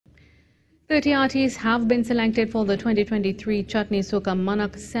30 artists have been selected for the 2023 Chutney Soca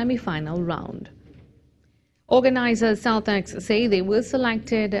Monarch semi-final round. Organisers Southex say they were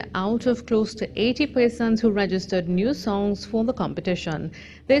selected out of close to 80 persons who registered new songs for the competition.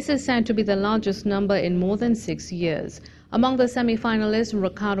 This is said to be the largest number in more than 6 years. Among the semi-finalists,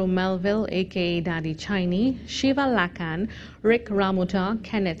 Ricardo Melville, aka Daddy Chinee, Shiva Lakhan, Ramoutar,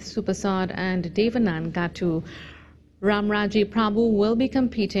 Kenneth Supersad and Devanand Gattoo. Ramrajie Prabhoo will be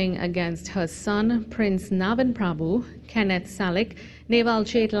competing against her son, Prince Navin Prabhoo, Kenneth Salick, Neval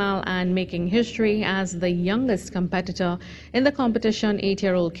Chatelal, and making history as the youngest competitor in the competition,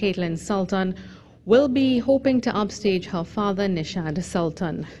 8-year-old Katelin Sultan, will be hoping to upstage her father, Neeshad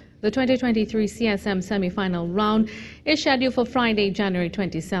Sultan. The 2023 CSM semi-final round is scheduled for Friday, January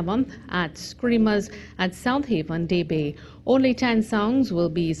 27th at Screamers at South Haven, Debe. Only 10 songs will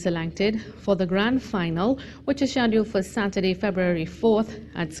be selected for the grand final, which is scheduled for Saturday, February 4th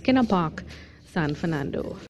at Skinner Park, San Fernando.